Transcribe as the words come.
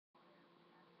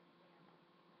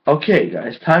Okay,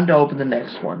 guys, time to open the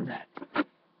next one.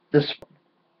 This one.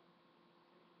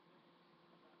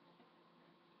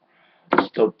 It's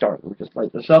still dark. We'll just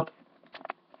light this up.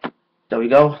 There we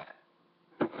go.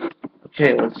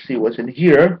 Okay, let's see what's in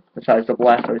here besides the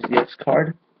Blastoise EX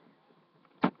card.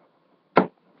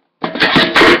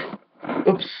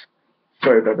 Oops.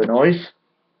 Sorry about the noise.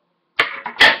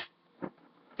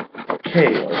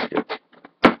 Okay, let's do.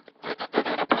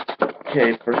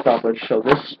 Okay, first off, let's show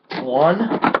this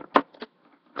one.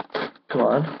 Come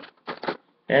on.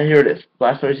 And here it is,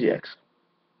 Blastoise EX.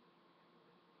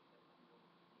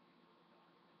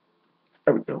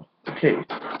 There we go. Okay,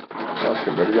 let's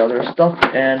get rid of the other stuff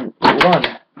and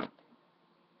run.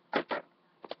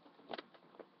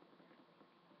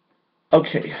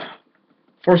 Okay,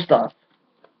 first off,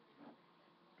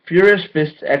 Furious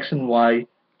Fist X and Y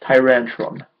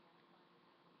Tyrantrum.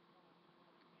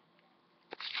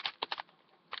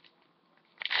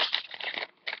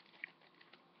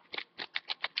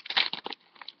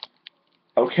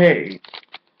 Okay,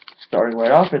 starting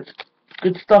right off, it's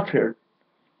good stuff here.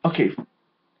 Okay,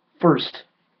 first,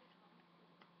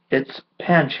 it's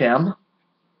Pancham,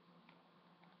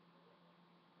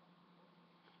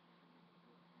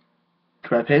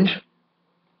 Trapinch,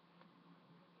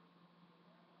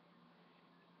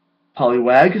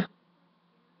 Poliwag,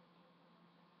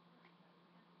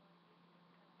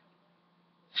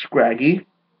 Scraggy,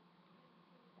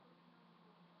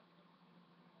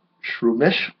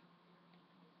 Shroomish,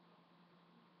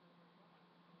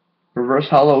 Reverse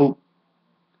Hollow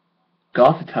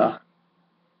Gothita,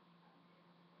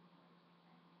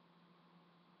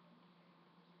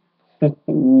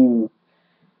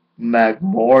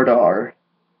 Magmortar,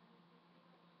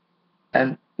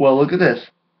 and, well, look at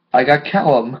this. I got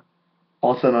Callum,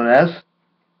 also known as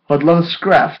Hoodlum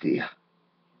Scrafty.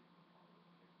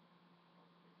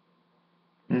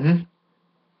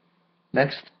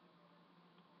 Next,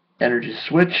 Energy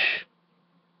Switch,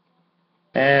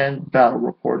 and Battle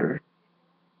Reporter.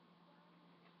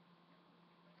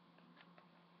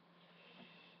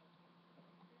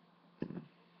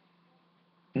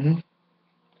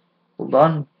 Hold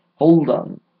on, hold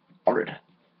on. Alright,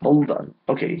 hold on.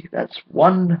 Okay, that's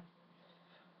one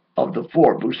of the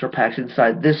 4 booster packs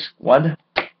inside this one.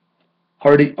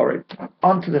 Hardy. Alright,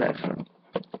 on to the next one.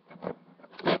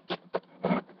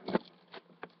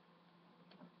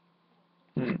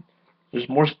 There's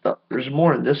more stuff. There's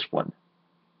more in this one.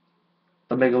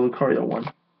 The Mega Lucario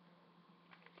one.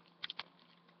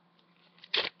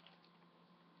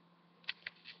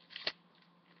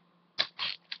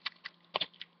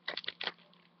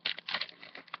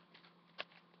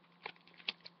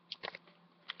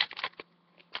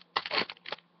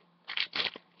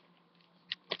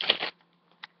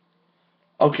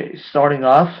 Okay, starting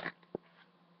off,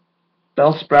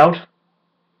 Bellsprout,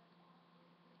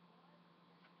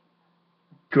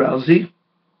 Drowsy,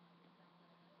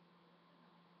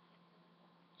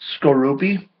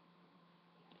 Skorupi,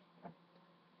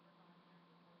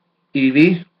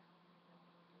 Eevee,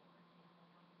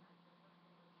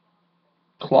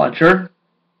 Clauncher,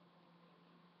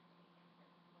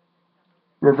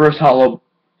 Reverse Hollow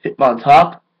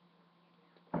Hitmontop,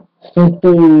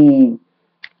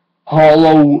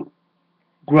 Holographic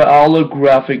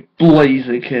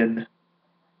Blaziken.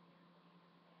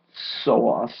 So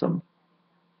awesome.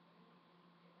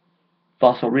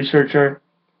 Fossil Researcher,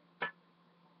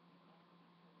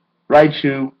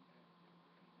 Raichu,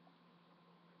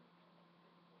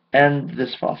 and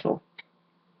this fossil.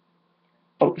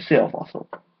 Oh, Sail Fossil.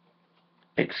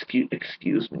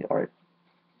 Excuse me, alright.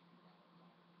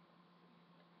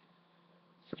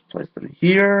 Just place them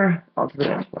here. On to the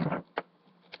next one.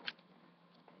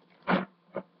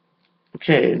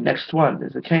 Okay, next one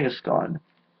is a Kangaskhan.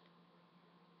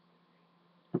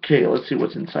 Okay, let's see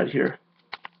what's inside here.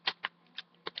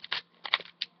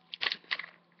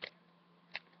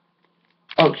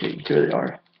 Okay, here they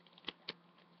are.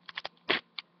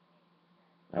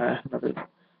 Nothing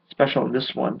special in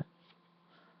this one,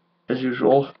 as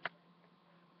usual.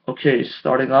 Okay,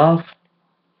 starting off,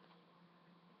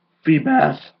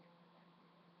 Feebas,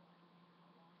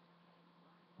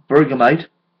 Bergamite,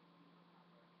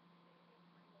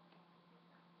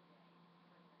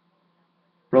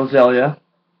 Roselia,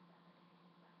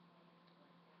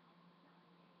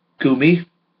 Gumi,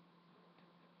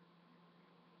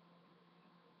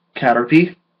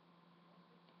 Caterpie,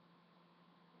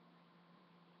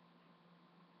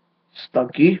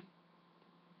 Stunky,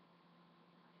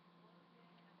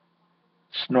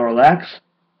 Snorlax,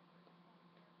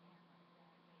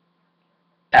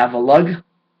 Avalugg,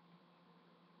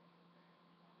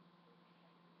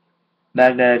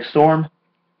 Magnetic Storm,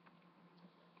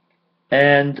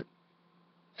 And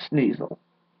Sneasel.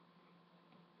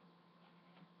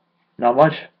 Not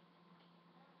much.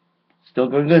 Still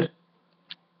going good.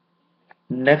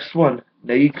 Next one.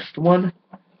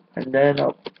 And then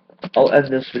I'll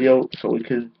end this video so we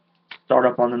can start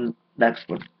up on the next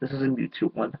one. This is a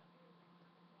YouTube one.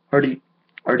 Already.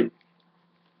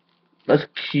 Let's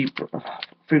keep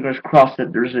fingers crossed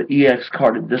that there's an EX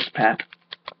card in this pack.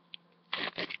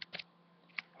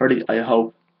 Already, I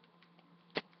hope.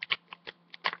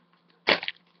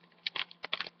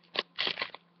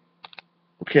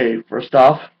 Okay, first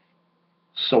off,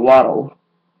 Sawaddle.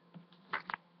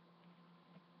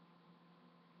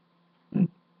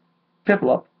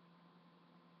 Piplup.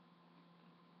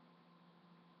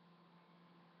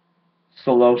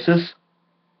 Solosis.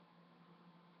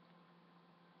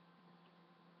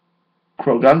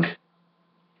 Krogunk.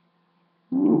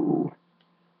 Ooh.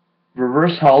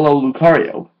 Reverse Hollow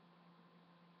Lucario.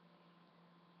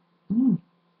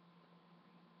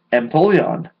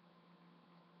 Empoleon.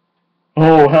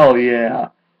 Oh, hell yeah.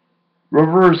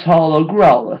 Reverse Hollow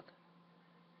Growlithe.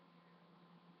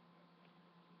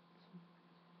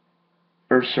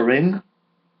 Ursaring.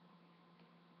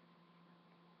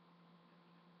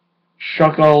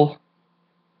 Shuckle.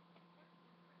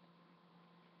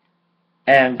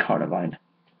 And Carnivine.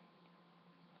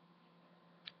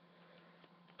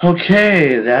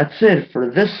 Okay, that's it for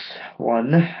this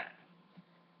one.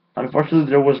 Unfortunately,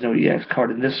 there was no EX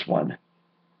card in this one.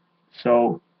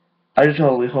 So, I just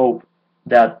only hope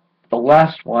that the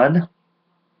last one,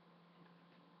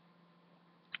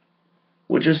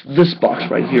 which is this box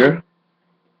right here,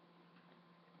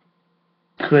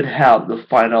 could have the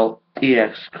final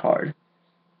EX card.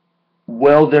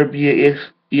 Will there be an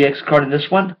EX card in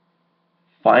this one?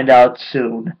 Find out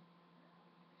soon.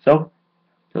 So,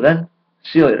 till then,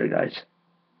 see you later, guys.